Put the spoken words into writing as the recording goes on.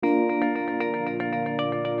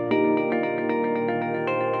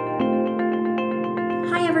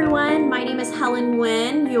My name is Helen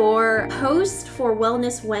Nguyen, your host for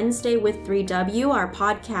Wellness Wednesday with 3W, our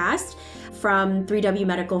podcast from 3W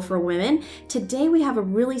Medical for Women. Today we have a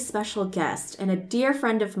really special guest and a dear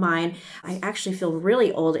friend of mine. I actually feel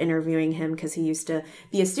really old interviewing him because he used to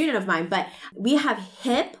be a student of mine, but we have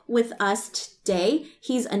Hiep with us today.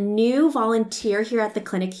 He's a new volunteer here at the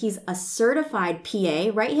clinic. He's a certified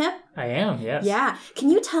PA, right, Hiep? I am, yes. Yeah. Can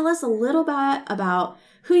you tell us a little bit about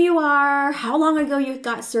who you are, how long ago you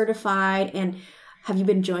got certified, and have you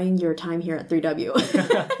been enjoying your time here at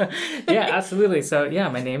 3W? Yeah, absolutely. So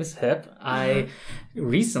my name is Hiep. I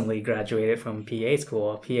recently graduated from PA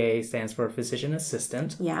school. PA stands for Physician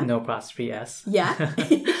Assistant. Yeah. No apostrophe S. Yeah.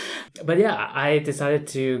 But I decided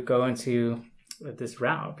to go into this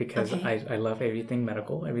route because I love everything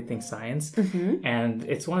medical, everything science. Mm-hmm. And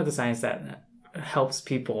it's one of the science that helps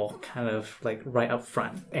people kind of like right up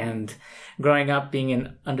front. And growing up being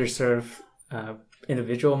an underserved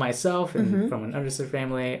individual myself and from an underserved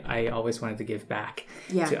family, I always wanted to give back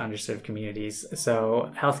to underserved communities.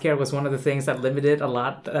 So healthcare was one of the things that limited a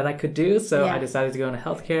lot that I could do. So I decided to go into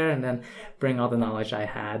healthcare and then bring all the knowledge I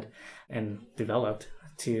had and developed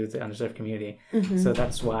to the underserved community. Mm-hmm. So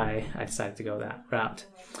that's why I decided to go that route.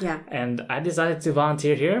 Yeah. And I decided to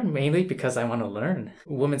volunteer here mainly because I want to learn.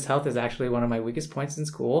 Women's health is actually one of my weakest points in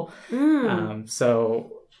school.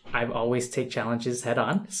 So I've always take challenges head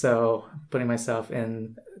on. So putting myself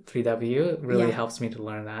in 3W really helps me to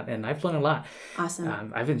learn that. And I've learned a lot.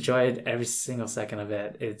 Awesome. I've enjoyed every single second of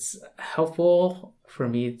it. It's helpful for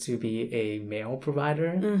me to be a male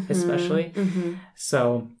provider, especially. Mm-hmm.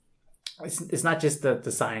 So it's not just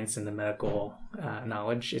the science and the medical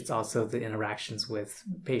knowledge. It's also the interactions with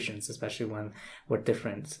patients, especially when we're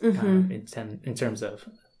different in terms of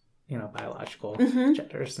biological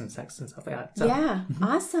genders and sex and stuff like that. So. Yeah,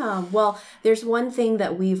 awesome. Well, there's one thing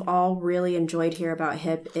that we've all really enjoyed here about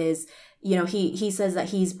Hiep is, he says that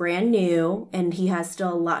he's brand new and he has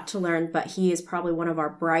still a lot to learn, but he is probably one of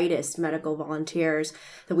our brightest medical volunteers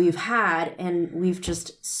that we've had. And we've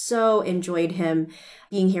just so enjoyed him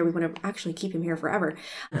being here. We want to actually keep him here forever.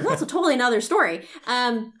 That's a totally another story.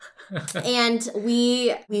 And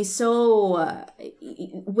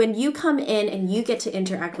when you come in and you get to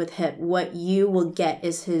interact with Hiep, what you will get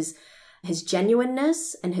is his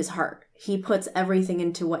genuineness and his heart. He puts everything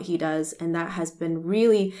into what he does, and that has been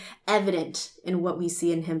really evident in what we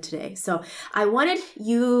see in him today. So I wanted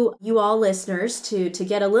you all listeners to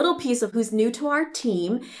get a little piece of who's new to our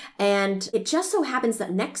team. And it just so happens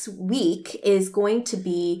that next week is going to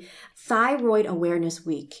be Thyroid Awareness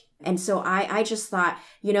Week. And so I just thought,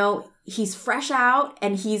 he's fresh out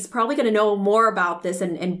and he's probably going to know more about this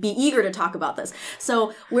and be eager to talk about this.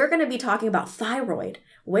 So we're going to be talking about thyroid.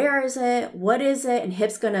 Where is it? What is it? And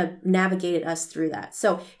Hiep's going to navigate us through that.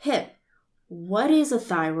 So Hiep, what is a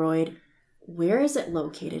thyroid? Where is it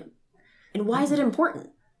located? And why is it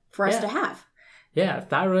important for us to have? Yeah,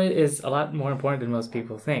 thyroid is a lot more important than most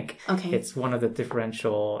people think. Okay. It's one of the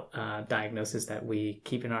differential diagnoses that we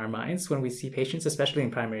keep in our minds when we see patients, especially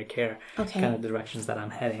in primary care, kind of the directions that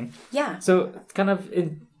I'm heading. Yeah. So kind of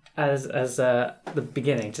as the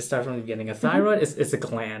beginning, to start from the beginning, a thyroid is a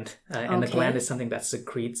gland. And the gland is something that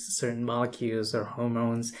secretes certain molecules or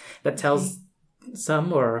hormones that tells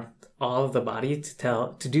some or all of the body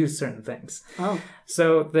to do certain things. Oh.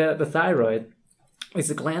 So the thyroid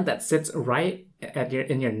is a gland that sits right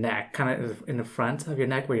in your neck, kind of in the front of your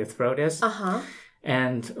neck where your throat is.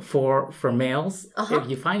 And for males, if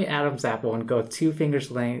you find your Adam's apple and go 2 fingers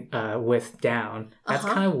width down, that's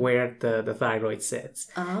kind of where the thyroid sits.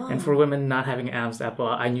 And for women not having an Adam's apple,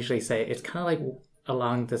 I usually say it's kind of like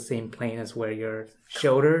along the same plane as where your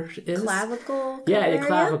shoulder is. Clavicle? Yeah, your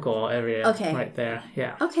clavicle area. Okay. Right there.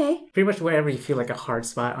 Yeah. Okay. Pretty much wherever you feel like a hard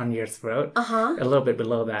spot on your throat. A little bit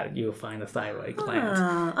below that, you'll find the thyroid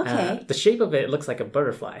gland. Okay. The shape of it looks like a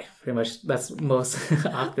butterfly. Pretty much that's most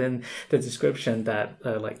often the description that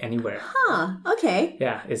like anywhere. Okay.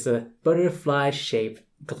 Yeah, it's a butterfly-shaped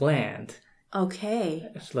gland. Okay.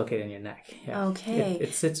 It's located in your neck. Yeah. Okay.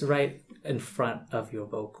 It sits right in front of your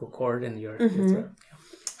vocal cord and your throat.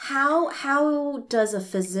 How does a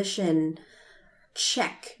physician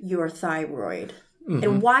check your thyroid?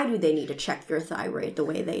 And why do they need to check your thyroid the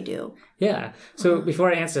way they do? Yeah. So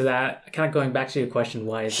before I answer that, kind of going back to your question,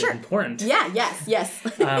 why is it important? Yeah, yes.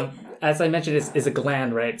 As I mentioned, it's a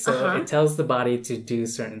gland, right? So it tells the body to do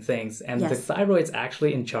certain things. And the thyroid's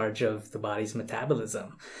actually in charge of the body's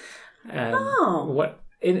metabolism. And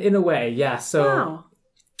in a way, yeah. So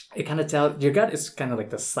it kind of tells, your gut is kind of like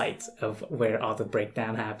the site of where all the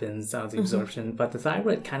breakdown happens, all the absorption. But the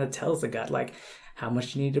thyroid kind of tells the gut, like, how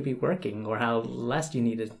much you need to be working or how less you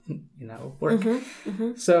need to, work.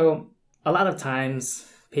 So a lot of times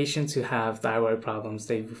patients who have thyroid problems,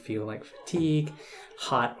 they feel like fatigue,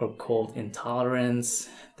 hot or cold intolerance.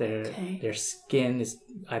 Their skin is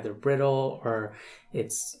either brittle or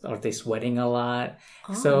they sweating a lot.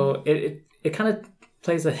 Oh. So it kind of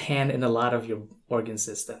plays a hand in a lot of your organ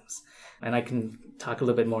systems. And I can talk a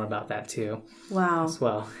little bit more about that too. Wow. As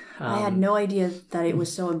well. I had no idea that it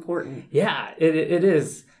was so important. Yeah, it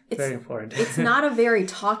is very important. It's not a very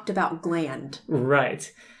talked about gland.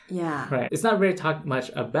 Right. Yeah. Right. It's not very talked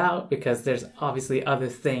much about because there's obviously other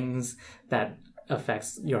things that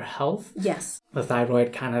affects your health. Yes. The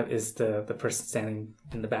thyroid kind of is the person standing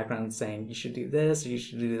in the background saying you should do this or you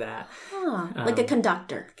should do that. Like a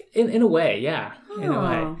conductor. In a way, yeah. In a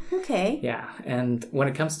way. Okay. Yeah. And when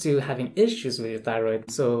it comes to having issues with your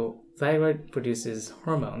thyroid, so thyroid produces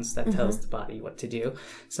hormones that tells the body what to do.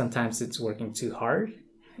 Sometimes it's working too hard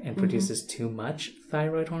and produces too much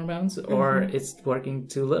thyroid hormones, or it's working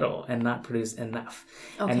too little and not produce enough.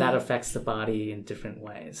 Okay. And that affects the body in different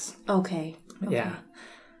ways. Okay. Yeah.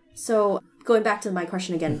 So going back to my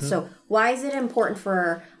question again, so why is it important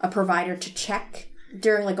for a provider to check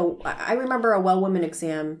during I remember a well woman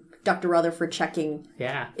exam, Dr. Rutherford checking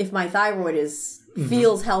if my thyroid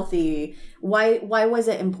feels healthy. Why was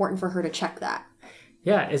it important for her to check that?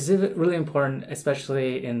 Yeah, it's really important,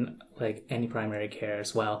 especially in any primary care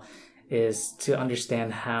as well, is to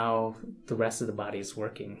understand how the rest of the body is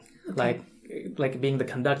working. Okay. Like being the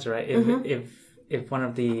conductor, right? If one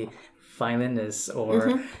of the violinists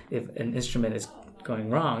or if an instrument is going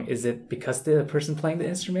wrong, is it because the person playing the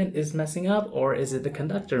instrument is messing up, or is it the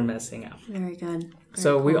conductor messing up? Very good.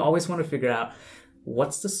 So we always want to figure out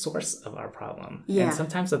what's the source of our problem. Yeah. And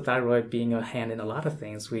sometimes the thyroid being a hand in a lot of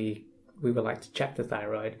things, we would like to check the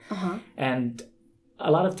thyroid. And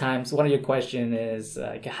a lot of times, one of your questions is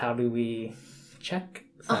how do we check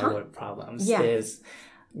thyroid problems? Yeah. Is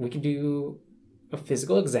we can do a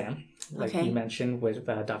physical exam, like you mentioned with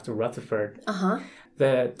Dr. Rutherford.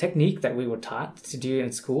 The technique that we were taught to do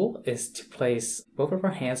in school is to place both of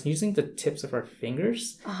our hands using the tips of our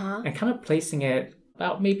fingers and kind of placing it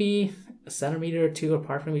about maybe a centimeter or two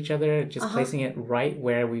apart from each other, just placing it right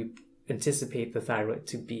where we anticipate the thyroid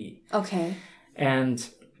to be. Okay. And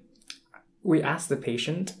we ask the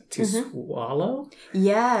patient to swallow.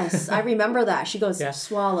 Yes, I remember that. She goes,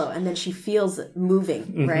 swallow, and then she feels it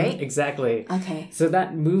moving, right? Exactly. Okay. So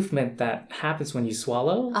that movement that happens when you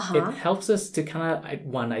swallow, it helps us to kind of,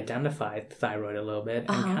 identify the thyroid a little bit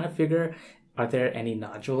and kind of figure, are there any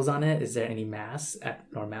nodules on it? Is there any mass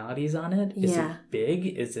abnormalities on it? Is it big?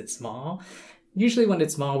 Is it small? Usually when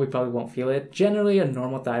it's small, we probably won't feel it. Generally, a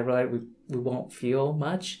normal thyroid, we won't feel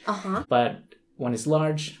much. But when it's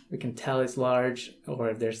large, we can tell it's large. Or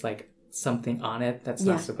if there's something on it that's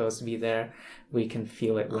not supposed to be there, we can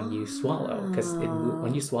feel it when you swallow. Because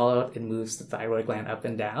when you swallow, it moves the thyroid gland up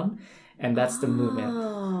and down. And that's the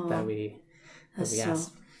movement that we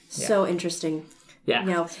ask. So interesting.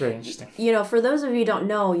 Yeah, it's very interesting. For those of you who don't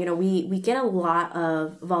know, we get a lot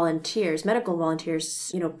of volunteers, medical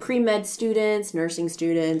volunteers, pre-med students, nursing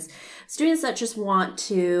students that just want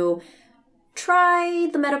to try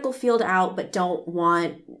the medical field out, but don't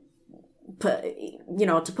want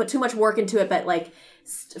to put too much work into it, but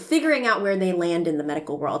figuring out where they land in the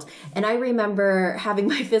medical world. And I remember having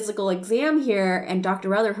my physical exam here, and Dr.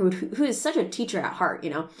 Rutherford, who is such a teacher at heart,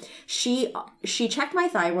 she checked my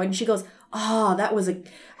thyroid and she goes, oh,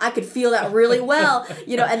 I could feel that really well,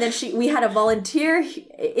 and then we had a volunteer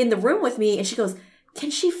in the room with me, and she goes, can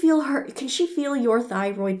she feel your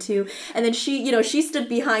thyroid too? And then she stood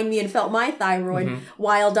behind me and felt my thyroid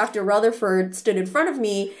while Dr. Rutherford stood in front of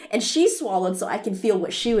me and she swallowed so I can feel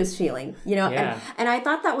what she was feeling, and I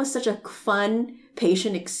thought that was such a fun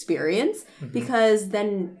patient experience because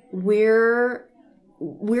then we're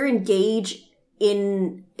engaged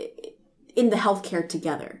in the healthcare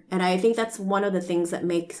together. And I think that's one of the things that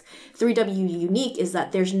makes 3W unique is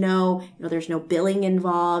that there's no billing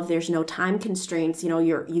involved. There's no time constraints.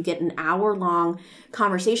 You get an hour-long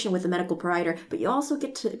conversation with a medical provider, but you also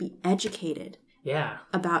get to be educated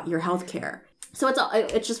about your healthcare. So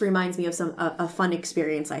it just reminds me of a fun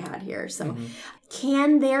experience I had here. So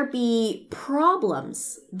can there be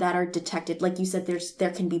problems that are detected? Like you said,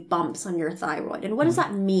 there can be bumps on your thyroid. And what does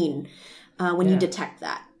that mean when you detect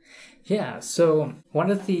that? Yeah, so one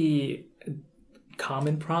of the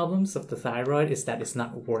common problems of the thyroid is that it's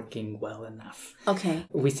not working well enough. Okay.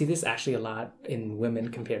 We see this actually a lot in women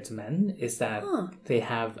compared to men, is that they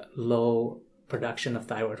have low production of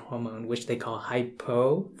thyroid hormone, which they call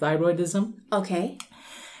hypothyroidism. Okay.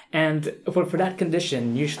 And for that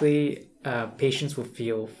condition, usually patients will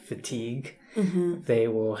feel fatigue They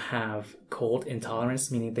will have cold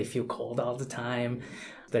intolerance, meaning they feel cold all the time.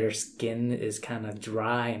 Their skin is kind of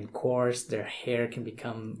dry and coarse. Their hair can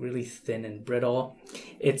become really thin and brittle.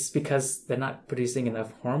 It's because they're not producing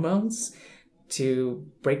enough hormones to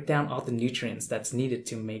break down all the nutrients that's needed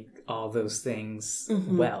to make all those things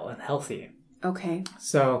well and healthy. Okay.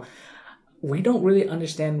 So we don't really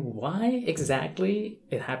understand why exactly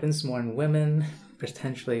it happens more in women,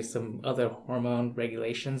 potentially some other hormone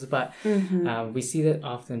regulations, but we see that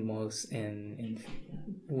often most in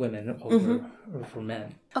women over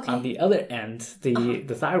men. Okay. On the other end,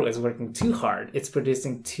 the thyroid is working too hard. It's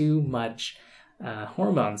producing too much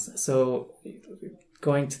hormones. So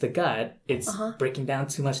going to the gut, it's breaking down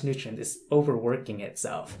too much nutrient. It's overworking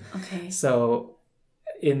itself. Okay. So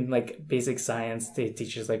in like basic science, they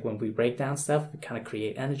teach us like when we break down stuff, we kind of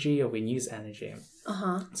create energy or we use energy.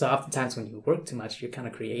 So oftentimes when you work too much, you're kind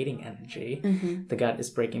of creating energy. The gut is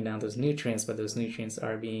breaking down those nutrients, but those nutrients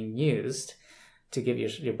are being used to give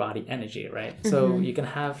your body energy, right? So you can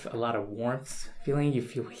have a lot of warmth feeling. You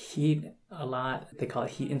feel heat a lot. They call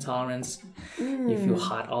it heat intolerance. You feel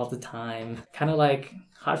hot all the time. Kind of like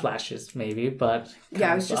hot flashes maybe, but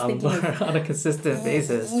I was just thinking on a consistent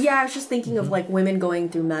basis. Yeah, I was just thinking of like women going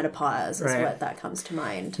through menopause is what that comes to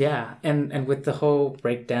mind. Yeah, and with the whole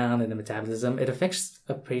breakdown in the metabolism, it affects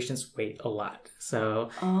a patient's weight a lot. So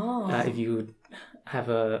if you have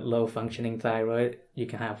a low functioning thyroid, you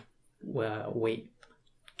can have weight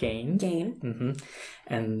gain.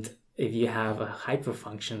 And if you have a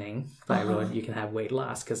hyperfunctioning thyroid, you can have weight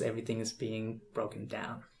loss because everything is being broken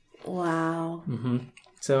down. Wow.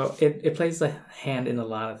 So it plays a hand in a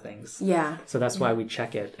lot of things. Yeah. So that's why we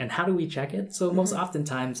check it. And how do we check it? So most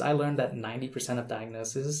oftentimes I learned that 90% of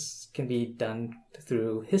diagnosis can be done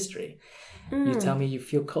through history. You tell me you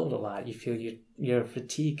feel cold a lot. You feel you're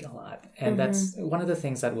fatigued a lot. And that's one of the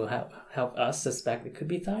things that will help us suspect it could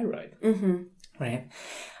be thyroid. Right?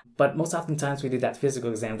 But most oftentimes we do that physical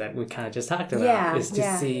exam that we kind of just talked about is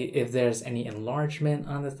to see if there's any enlargement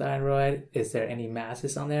on the thyroid. Is there any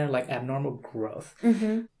masses on there, like abnormal growth?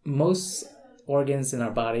 Most organs in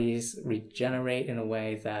our bodies regenerate in a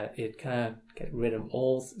way that it kind of get rid of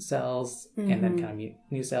old cells and then kind of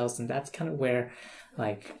new cells. And that's kind of where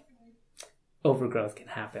like overgrowth can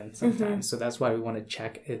happen sometimes. So that's why we want to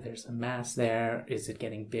check if there's a mass there. Is it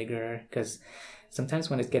getting bigger? Because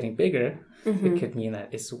sometimes when it's getting bigger, it could mean that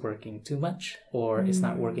it's working too much or it's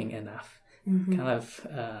not working enough. Kind of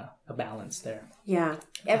a balance there. Yeah.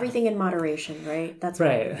 Everything in moderation, right? That's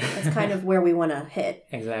right. That's kind of where we want to hit.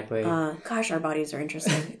 Exactly. Gosh, our bodies are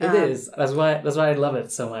interesting. It is. That's why I love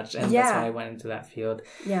it so much. And that's why I went into that field.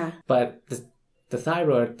 Yeah. But the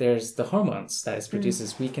thyroid, there's the hormones that it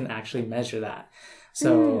produces. We can actually measure that.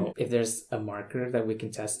 So if there's a marker that we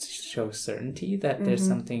can test to show certainty that there's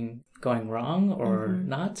something going wrong or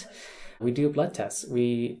not, we do a blood test.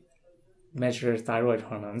 We measure thyroid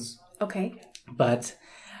hormones. Okay. But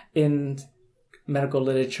in medical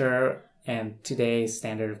literature and today's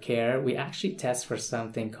standard of care, we actually test for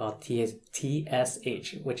something called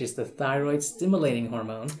TSH, which is the thyroid stimulating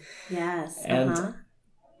hormone. Yes. And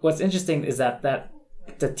what's interesting is that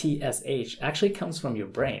the TSH actually comes from your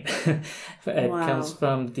brain. It comes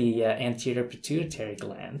from the anterior pituitary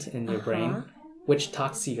gland in your brain, which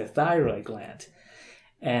talks to your thyroid gland.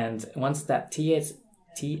 And once that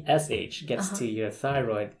TSH gets to your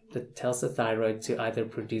thyroid, that tells the thyroid to either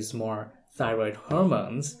produce more thyroid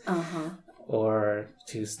hormones or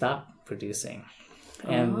to stop producing.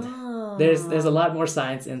 And there's a lot more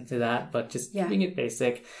science into that, but just keeping it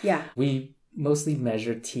basic, we mostly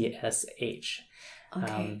measure TSH.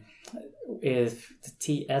 Okay. If the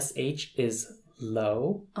TSH is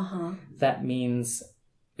low, that means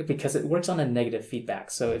because it works on a negative feedback.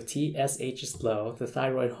 So if TSH is low, the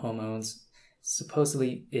thyroid hormones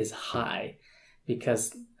supposedly is high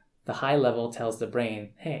because the high level tells the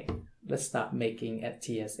brain, hey, let's stop making at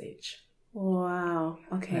TSH. Wow.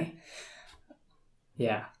 Okay.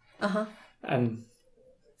 Yeah.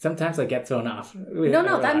 Sometimes I get thrown off.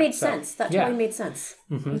 No, that made sense. That totally made sense.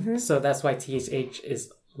 So that's why TSH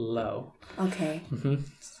is low. Okay.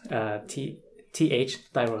 TH,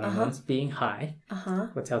 thyroid hormones, being high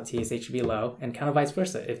will tell TSH to be low, and kind of vice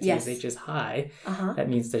versa. If TSH is high, that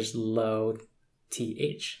means there's low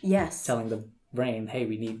TH. Yes. Telling the brain, hey,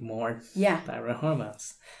 we need more thyroid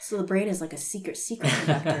hormones. So the brain is like a secret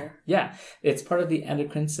conductor. Yeah. It's part of the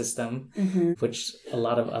endocrine system, which a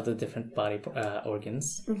lot of other different body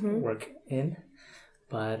organs work in.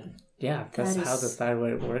 But yeah, that's how the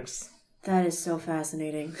thyroid works. That is so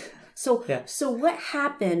fascinating. So what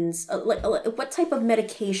happens, what type of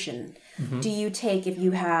medication do you take if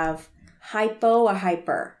you have hypo or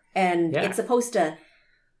hyper? And it's supposed to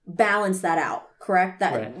balance that out, correct?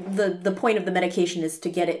 That the point of the medication is to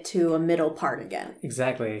get it to a middle part again.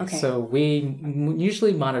 Exactly. Okay. So we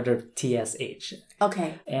usually monitor TSH.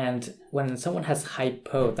 Okay. And when someone has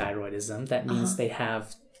hypothyroidism, that means they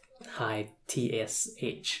have high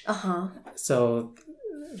TSH. So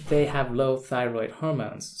they have low thyroid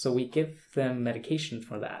hormones. So we give them medication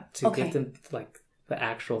for that to give them like the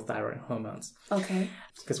actual thyroid hormones. Okay.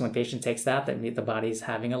 Because when patient takes that means the body is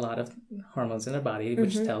having a lot of hormones in their body,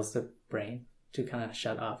 which tells the brain to kind of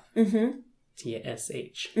shut off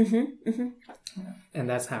TSH. And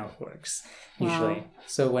that's how it works usually.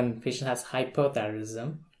 So when patient has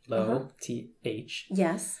hypothyroidism, low TH,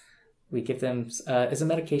 yes, we give them is a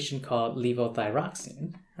medication called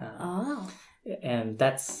levothyroxine. And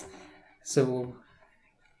that's so.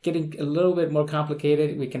 Getting a little bit more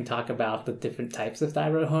complicated, we can talk about the different types of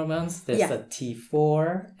thyroid hormones. There's a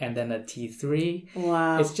T4 and then a T3.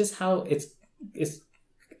 Wow. It's just how it's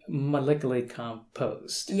molecularly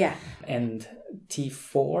composed. Yeah. And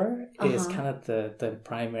T4 is kind of the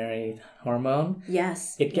primary hormone.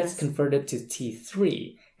 Yes. It gets converted to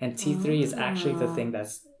T3. And T3 is actually the thing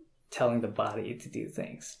that's telling the body to do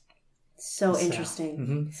things. So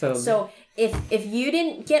interesting. So if you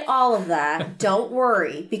didn't get all of that, don't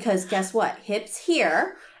worry, because guess what? Hiep's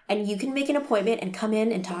here, and you can make an appointment and come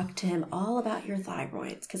in and talk to him all about your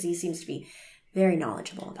thyroids, because he seems to be very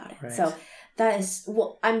knowledgeable about it. Right. So that is,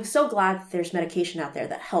 I'm so glad that there's medication out there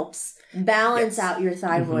that helps balance out your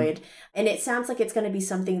thyroid. And it sounds like it's going to be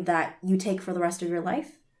something that you take for the rest of your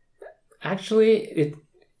life. Actually,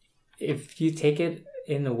 if you take it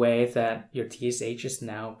in a way that your TSH is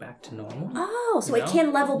now back to normal. Oh, so it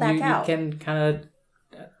can level back out. You can kind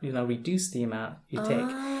of, reduce the amount you take.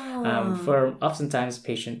 For oftentimes,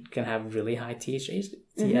 patient can have really high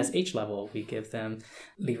TSH level. We give them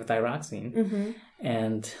levothyroxine,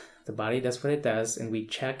 and the body does what it does, and we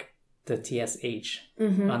check the TSH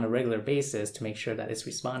on a regular basis to make sure that it's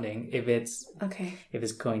responding. If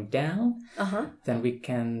it's going down, then we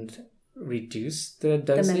can reduce the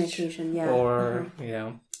dosage, the medication, or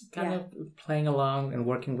kind of playing along and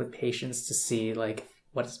working with patients to see like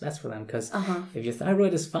what's best for them. Because if your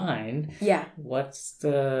thyroid is fine, what's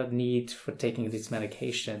the need for taking this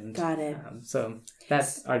medication? Got it. So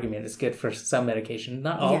that argument is good for some medication,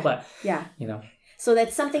 not all, but So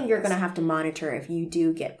that's something you're going to have to monitor if you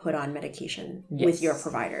do get put on medication with your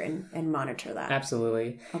provider and monitor that.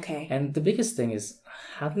 Absolutely. Okay. And the biggest thing is,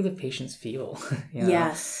 how do the patients feel?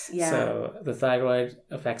 Yes. Yeah. So the thyroid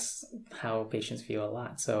affects how patients feel a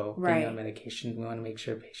lot. So being on medication, we want to make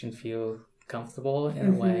sure patients feel comfortable in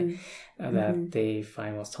a way that they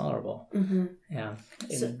find most tolerable. Yeah.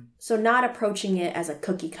 So not approaching it as a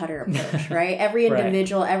cookie cutter approach, right? Every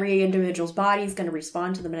individual's body is going to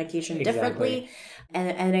respond to the medication differently.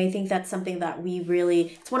 And I think that's something that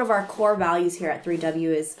it's one of our core values here at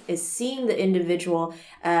 3W is seeing the individual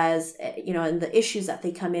as, and the issues that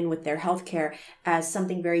they come in with their healthcare as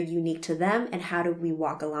something very unique to them. And how do we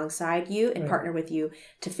walk alongside you and partner with you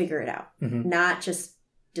to figure it out? Not just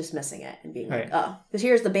dismissing it and being like, because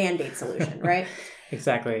here's the Band-Aid solution, right?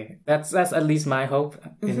 Exactly. That's at least my hope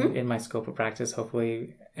in my scope of practice,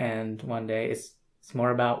 hopefully. And one day it's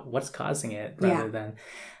more about what's causing it rather than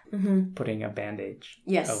putting a Band-Aid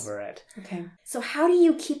over it. Okay. So how do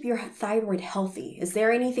you keep your thyroid healthy? Is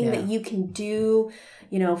there anything that you can do,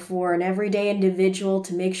 for an everyday individual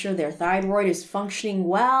to make sure their thyroid is functioning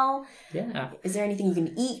well? Yeah. Is there anything you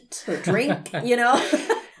can eat or drink,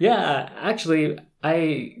 Yeah, actually,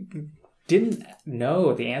 I didn't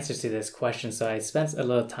know the answers to this question, so I spent a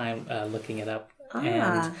little time looking it up.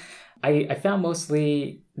 And I found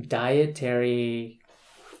mostly dietary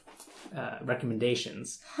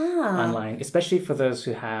recommendations online, especially for those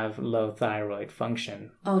who have low thyroid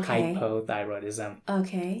function, hypothyroidism.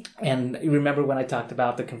 Okay. And you remember when I talked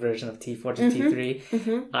about the conversion of T4 to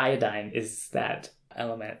T3? Iodine is that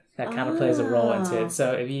element that kind of plays a role into it.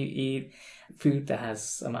 So if you eat food that has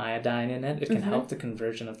some iodine in it, it can help the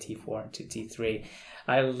conversion of T4 to T3.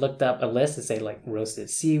 I looked up a list to say like roasted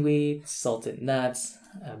seaweed, salted nuts,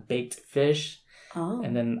 baked fish,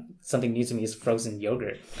 and then something new to me is frozen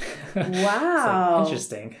yogurt. Wow. So,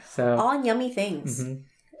 interesting. So all yummy things.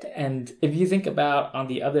 And if you think about on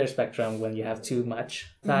the other spectrum, when you have too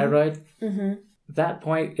much thyroid, that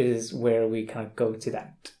point is where we kind of go to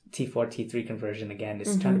that T4, T3 conversion again,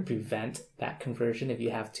 is trying to prevent that conversion if you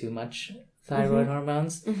have too much thyroid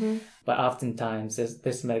hormones. But oftentimes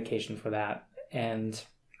there's medication for that. And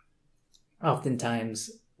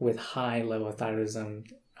oftentimes with high level of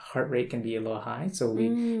thyroidism, heart rate can be a little high. So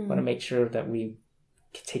we want to make sure that we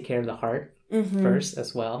take care of the heart first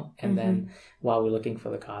as well. And then while we're looking for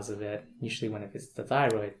the cause of it, usually when if it's the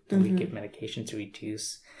thyroid, then we give medication to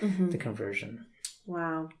reduce the conversion.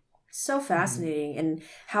 Wow. So fascinating. And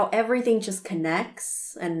how everything just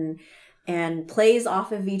connects and plays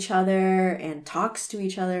off of each other and talks to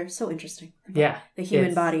each other. So interesting. Yeah. The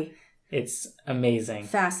human body. It's amazing.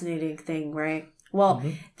 Fascinating thing, right? Well,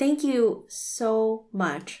 thank you so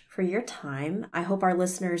much for your time. I hope our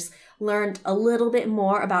listeners learned a little bit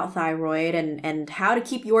more about thyroid and how to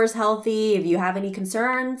keep yours healthy. If you have any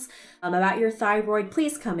concerns about your thyroid,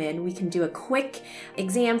 please come in. We can do a quick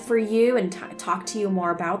exam for you and talk to you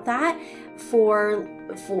more about that. For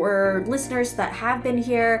listeners that have been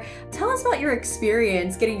here, tell us about your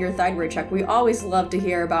experience getting your thyroid checked. We always love to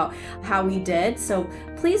hear about how we did. So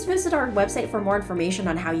please visit our website for more information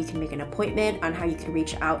on how you can make an appointment, on how you can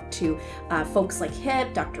reach out to folks like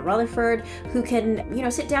Hiep, Dr. Rutherford, who can,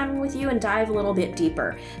 sit down with you and dive a little bit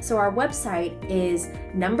deeper. So our website is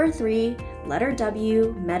 3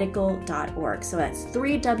 medical.org. So that's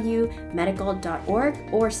 3wmedical.org,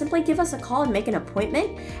 or simply give us a call and make an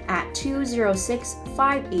appointment at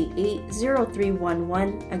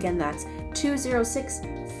 206-588-0311. Again, that's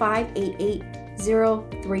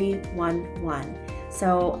 206-588-0311.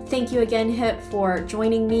 So thank you again, Hiep, for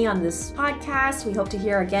joining me on this podcast. We hope to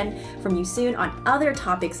hear again from you soon on other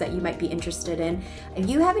topics that you might be interested in. If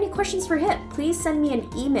you have any questions for Hiep, please send me an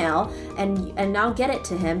email and I'll get it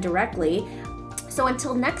to him directly. So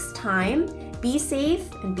until next time, be safe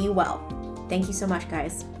and be well. Thank you so much,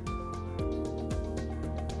 guys.